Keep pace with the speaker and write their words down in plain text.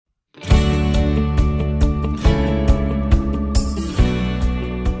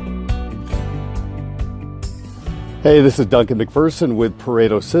Hey, this is Duncan McPherson with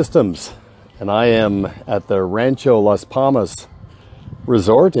Pareto Systems, and I am at the Rancho Las Palmas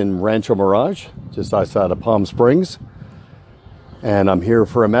Resort in Rancho Mirage, just outside of Palm Springs. And I'm here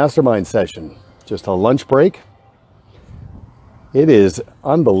for a mastermind session, just a lunch break. It is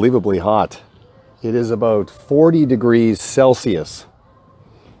unbelievably hot. It is about 40 degrees Celsius.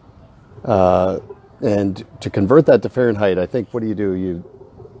 And to convert that to Fahrenheit, I think, what do? You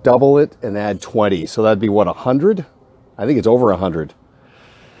double it and add 20. So that'd be what, 100? I think it's over 100.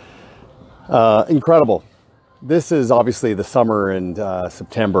 Incredible. This is obviously the summer, and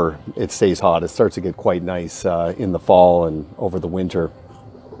September it stays hot. It starts to get quite nice in the fall and over the winter.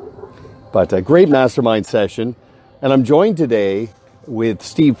 But a great mastermind session. And I'm joined today with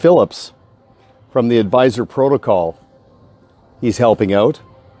Steve Phillips from the Advisor Protocol. He's helping out.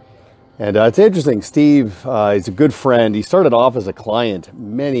 And it's interesting, Steve is a good friend. He started off as a client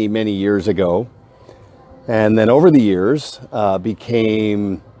many, many years ago. And then over the years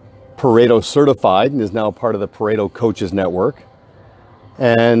became Pareto certified and is now part of the Pareto Coaches Network.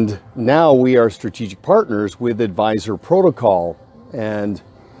 And now we are strategic partners with Advisor Protocol. And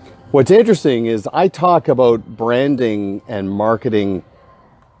what's interesting is I talk about branding and marketing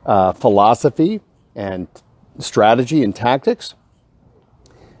philosophy and strategy and tactics.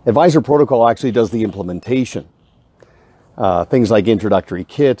 Advisor Protocol actually does the implementation. Things like introductory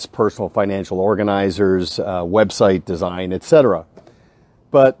kits, personal financial organizers, website design, etc.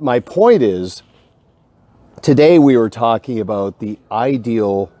 But my point is, today we were talking about the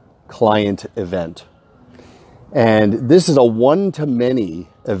ideal client event. And this is a one-to-many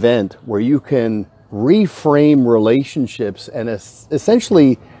event where you can reframe relationships and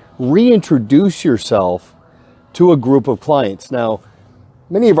essentially reintroduce yourself to a group of clients. Now,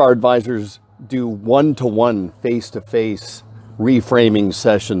 many of our advisors do one-to-one, face-to-face reframing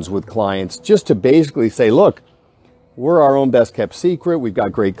sessions with clients just to basically say, look, we're our own best kept secret. We've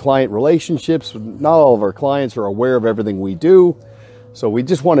got great client relationships. Not all of our clients are aware of everything we do. So we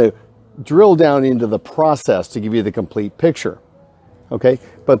just want to drill down into the process to give you the complete picture. Okay?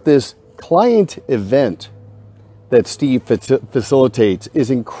 But this client event that Steve facilitates is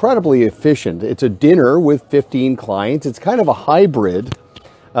incredibly efficient. It's a dinner with 15 clients. It's kind of a hybrid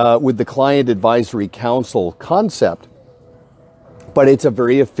with the Client Advisory Council concept, but it's a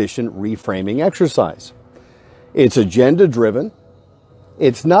very efficient reframing exercise. It's agenda driven.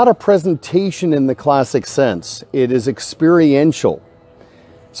 It's not a presentation in the classic sense. It is experiential.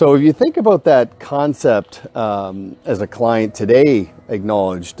 So if you think about that concept, as a client today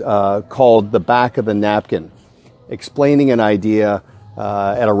acknowledged, called the back of the napkin, explaining an idea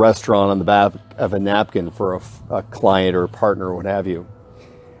at a restaurant on the back of a napkin for a client or a partner or what have you.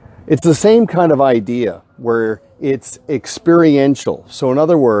 It's the same kind of idea where it's experiential. So in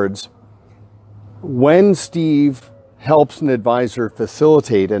other words, when Steve helps an advisor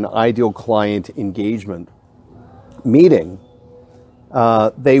facilitate an ideal client engagement meeting,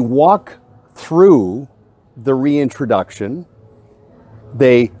 they walk through the reintroduction.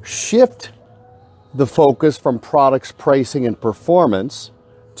 They shift the focus from products, pricing, and performance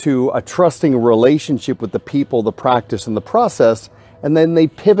to a trusting relationship with the people, the practice, and the process. And then they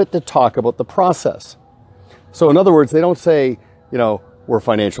pivot to talk about the process. So in other words, they don't say, we're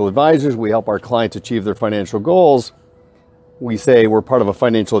financial advisors. We help our clients achieve their financial goals. We say we're part of a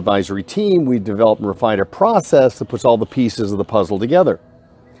financial advisory team. We develop and refine a process that puts all the pieces of the puzzle together.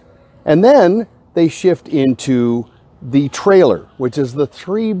 And then they shift into the trailer, which is the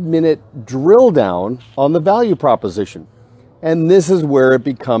 3-minute drill down on the value proposition. And this is where it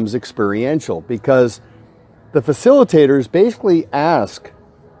becomes experiential, because the facilitators basically ask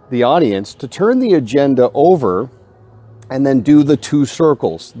the audience to turn the agenda over and then do the 2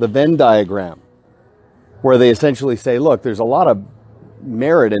 circles, the Venn diagram, where they essentially say, look, there's a lot of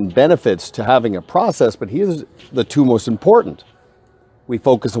merit and benefits to having a process, but here's the 2 most important. We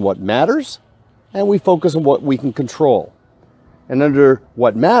focus on what matters, and we focus on what we can control. And under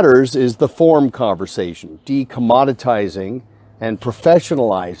what matters is the form conversation, decommoditizing and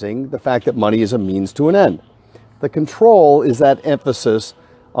professionalizing the fact that money is a means to an end. The control is that emphasis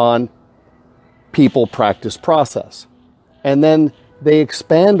on people, practice, process. And then they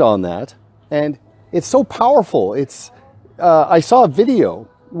expand on that, and it's so powerful. I saw a video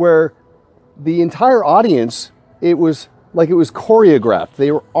where the entire audience, it was choreographed.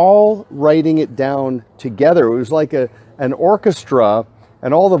 They were all writing it down together. It was like an orchestra,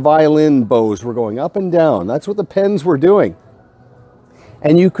 and all the violin bows were going up and down. That's what the pens were doing.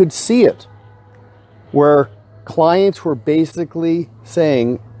 And you could see it, where clients were basically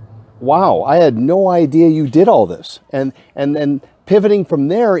saying, wow, I had no idea you did all this. And then pivoting from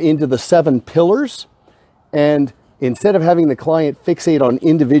there into the 7 pillars. And Instead of having the client fixate on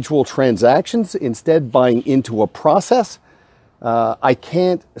individual transactions, instead buying into a process, I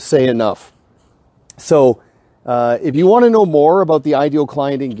can't say enough. So if you want to know more about the ideal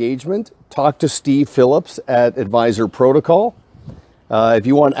client engagement, talk to Steve Phillips at Advisor Protocol. If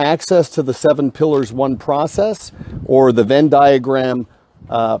you want access to the 7 Pillars 1 process or the Venn diagram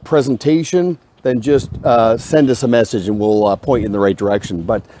presentation, then just send us a message and we'll point you in the right direction.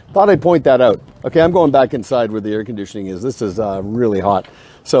 But thought I'd point that out. Okay, I'm going back inside where the air conditioning is. This is really hot.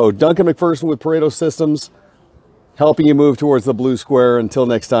 So Duncan McPherson with Pareto Systems, helping you move towards the blue square. Until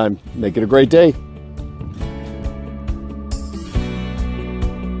next time, make it a great day.